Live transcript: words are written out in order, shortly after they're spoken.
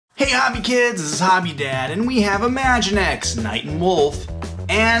Hey Hobby Kids, this is Hobby Dad, and we have Imaginext, Knight and Wolf,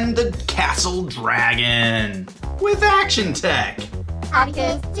 and the Castle Dragon with action tech.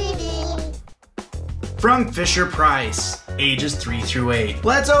 HobbyKidsTV. From Fisher Price, ages 3 through 8.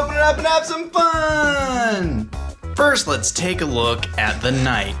 Let's open it up and have some fun! First, let's take a look at the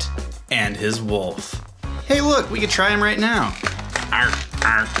Knight and his wolf. Hey look, we could try him right now. Arr,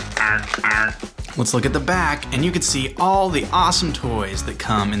 arr, arr, arr. Let's look at the back, and you can see all the awesome toys that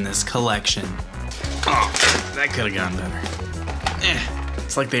come in this collection. Oh, that could have gone better.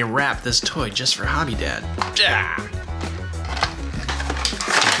 It's like they wrapped this toy just for Hobby Dad.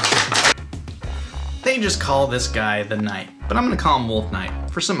 They just call this guy the Knight, but I'm gonna call him Wolf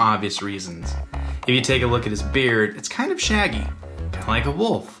Knight for some obvious reasons. If you take a look at his beard, it's kind of shaggy, kind of like a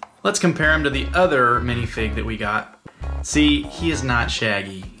wolf. Let's compare him to the other minifig that we got. See, he is not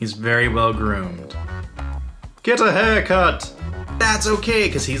shaggy. He's very well groomed. Get a haircut! That's okay,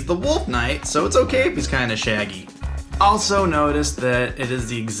 because he's the Wolf Knight, so it's okay if he's kind of shaggy. Also notice that it is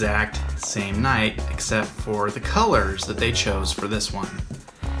the exact same Knight, except for the colors that they chose for this one.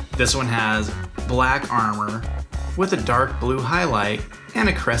 This one has black armor with a dark blue highlight and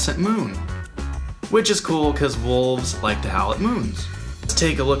a crescent moon, which is cool because wolves like to howl at moons. Let's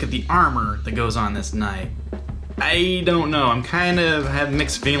take a look at the armor that goes on this Knight. I don't know, I'm kind of have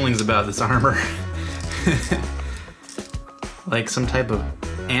mixed feelings about this armor. Like some type of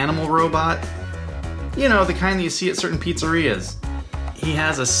animal robot. You know, the kind that you see at certain pizzerias. He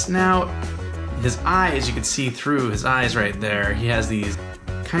has a snout, his eyes, you can see through his eyes right there. He has these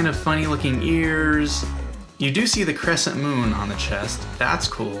kind of funny looking ears. You do see the crescent moon on the chest, that's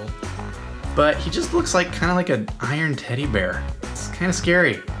cool. But he just looks like kind of like an iron teddy bear. It's kind of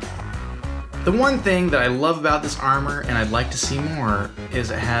scary. The one thing that I love about this armor, and I'd like to see more, is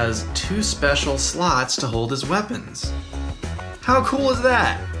it has 2 special slots to hold his weapons. How cool is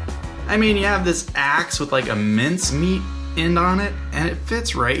that? I mean, you have this axe with like a mincemeat end on it, and it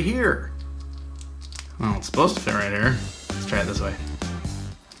fits right here. Well, it's supposed to fit right here. Let's try it this way.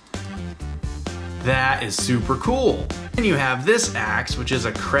 That is super cool. And you have this axe, which is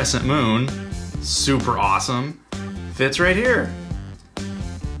a crescent moon. Super awesome. Fits right here.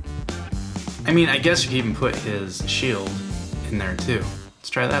 I mean, I guess you could even put his shield in there too. Let's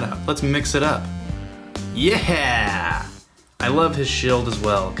try that out. Let's mix it up. Yeah! I love his shield as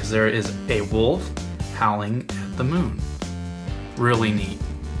well, because there is a wolf howling at the moon. Really neat.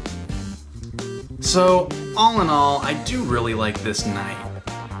 So, all in all, I do really like this Knight.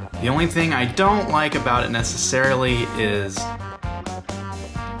 The only thing I don't like about it necessarily is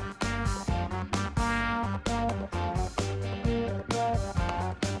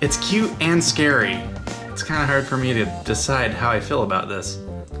it's cute and scary. It's kind of hard for me to decide how I feel about this.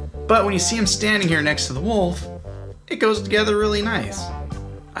 But when you see him standing here next to the wolf, it goes together really nice.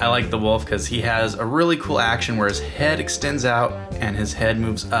 I like the wolf because he has a really cool action where his head extends out and his head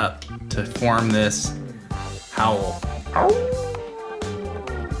moves up to form this howl.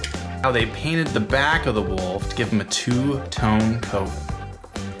 How they painted the back of the wolf to give him a 2-tone coat.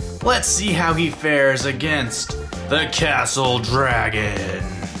 Let's see how he fares against the Castle Dragon.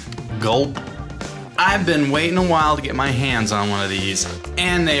 Gulp. I've been waiting a while to get my hands on one of these,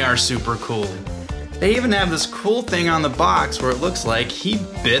 and they are super cool. They even have this cool thing on the box where it looks like he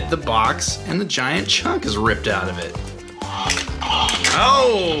bit the box and the giant chunk is ripped out of it.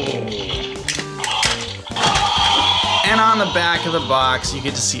 Oh! And on the back of the box, you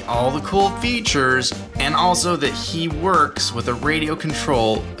get to see all the cool features, and also that he works with a radio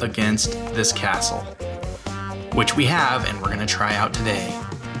control against this castle, which we have and we're gonna try out today.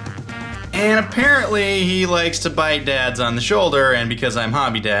 And apparently he likes to bite dads on the shoulder, and because I'm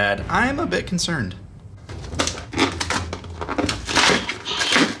Hobby Dad, I'm a bit concerned.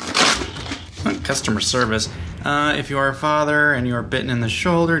 Customer service. If you are a father and you are bitten in the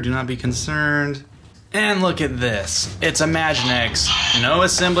shoulder, do not be concerned. And look at this. It's Imaginext. No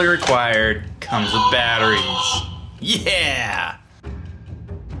assembly required. Comes with batteries. Yeah!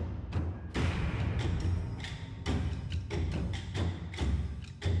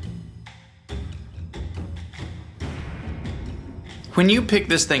 When you pick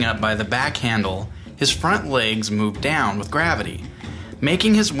this thing up by the back handle, his front legs move down with gravity,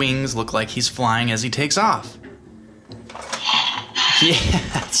 making his wings look like he's flying as he takes off. Yeah,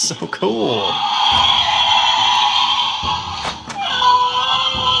 that's so cool.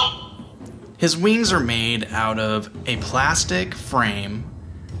 His wings are made out of a plastic frame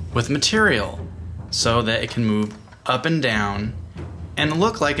with material so that it can move up and down and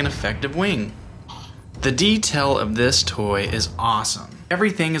look like an effective wing. The detail of this toy is awesome.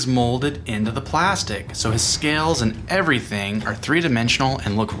 Everything is molded into the plastic, so his scales and everything are three-dimensional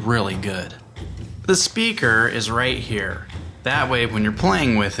and look really good. The speaker is right here. That way, when you're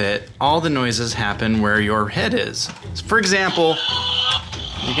playing with it, all the noises happen where your head is. So for example,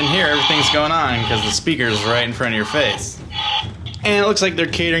 you can hear everything's going on because the speaker is right in front of your face. And it looks like they're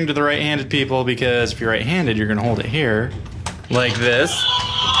catering to the right-handed people because if you're right-handed, you're gonna hold it here, like this.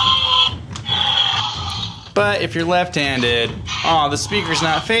 But if you're left-handed, oh, the speaker's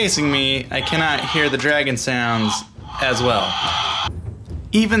not facing me, I cannot hear the dragon sounds as well.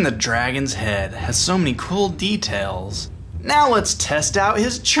 Even the dragon's head has so many cool details. Now let's test out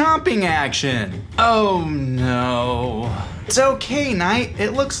his chomping action. Oh no. It's okay, Knight.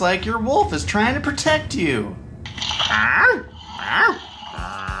 It looks like your wolf is trying to protect you.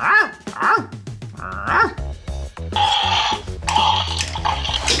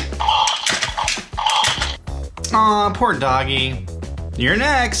 Aw, poor doggy. You're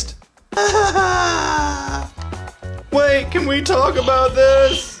next. Wait, can we talk about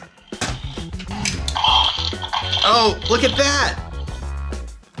this? Oh, look at that!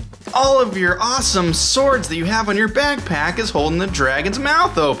 All of your awesome swords that you have on your backpack is holding the dragon's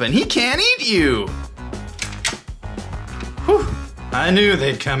mouth open. He can't eat you! Whew, I knew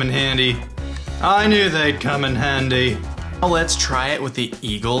they'd come in handy. I knew they'd come in handy. Now let's try it with the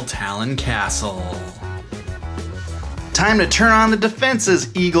Eagle Talon Castle. Time to turn on the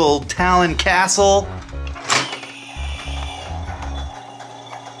defenses, Eagle Talon Castle.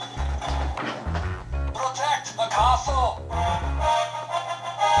 Protect the castle!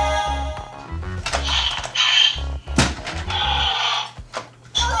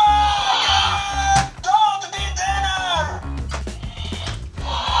 Dragon! Don't be there!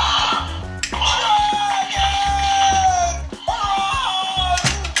 Dragon! Run!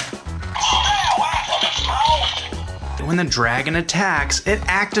 Stay away from its mouth! When the dragon attacks, it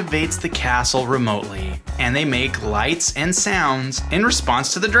activates the castle remotely, and they make lights and sounds in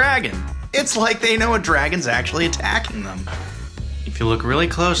response to the dragon. It's like they know a dragon's actually attacking them. If you look really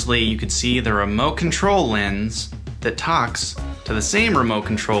closely, you can see the remote control lens that talks to the same remote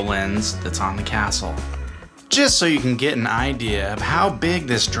control lens that's on the castle. Just so you can get an idea of how big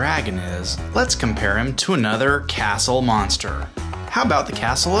this dragon is, let's compare him to another castle monster. How about the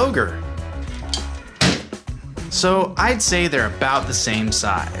castle ogre? So I'd say they're about the same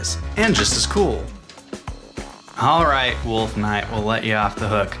size, and just as cool. Alright, Wolf Knight, we'll let you off the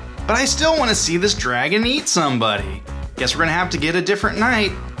hook. But I still want to see this dragon eat somebody. Guess we're gonna have to get a different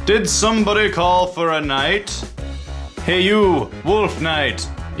knight. Did somebody call for a knight? Hey you, Wolf Knight,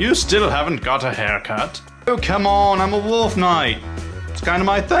 you still haven't got a haircut? Oh come on, I'm a Wolf Knight. It's kind of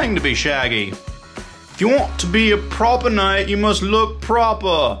my thing to be shaggy. If you want to be a proper knight, you must look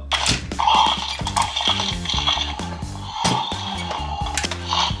proper.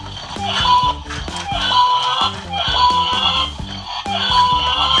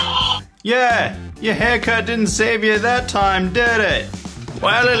 Yeah, your haircut didn't save you that time, did it?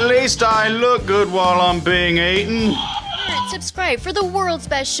 Well, at least I look good while I'm being eaten. Subscribe for the world's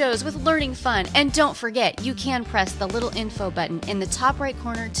best shows with learning fun. And don't forget, you can press the little info button in the top right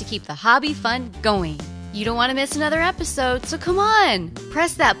corner to keep the hobby fun going. You don't want to miss another episode, so come on,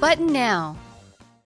 press that button now.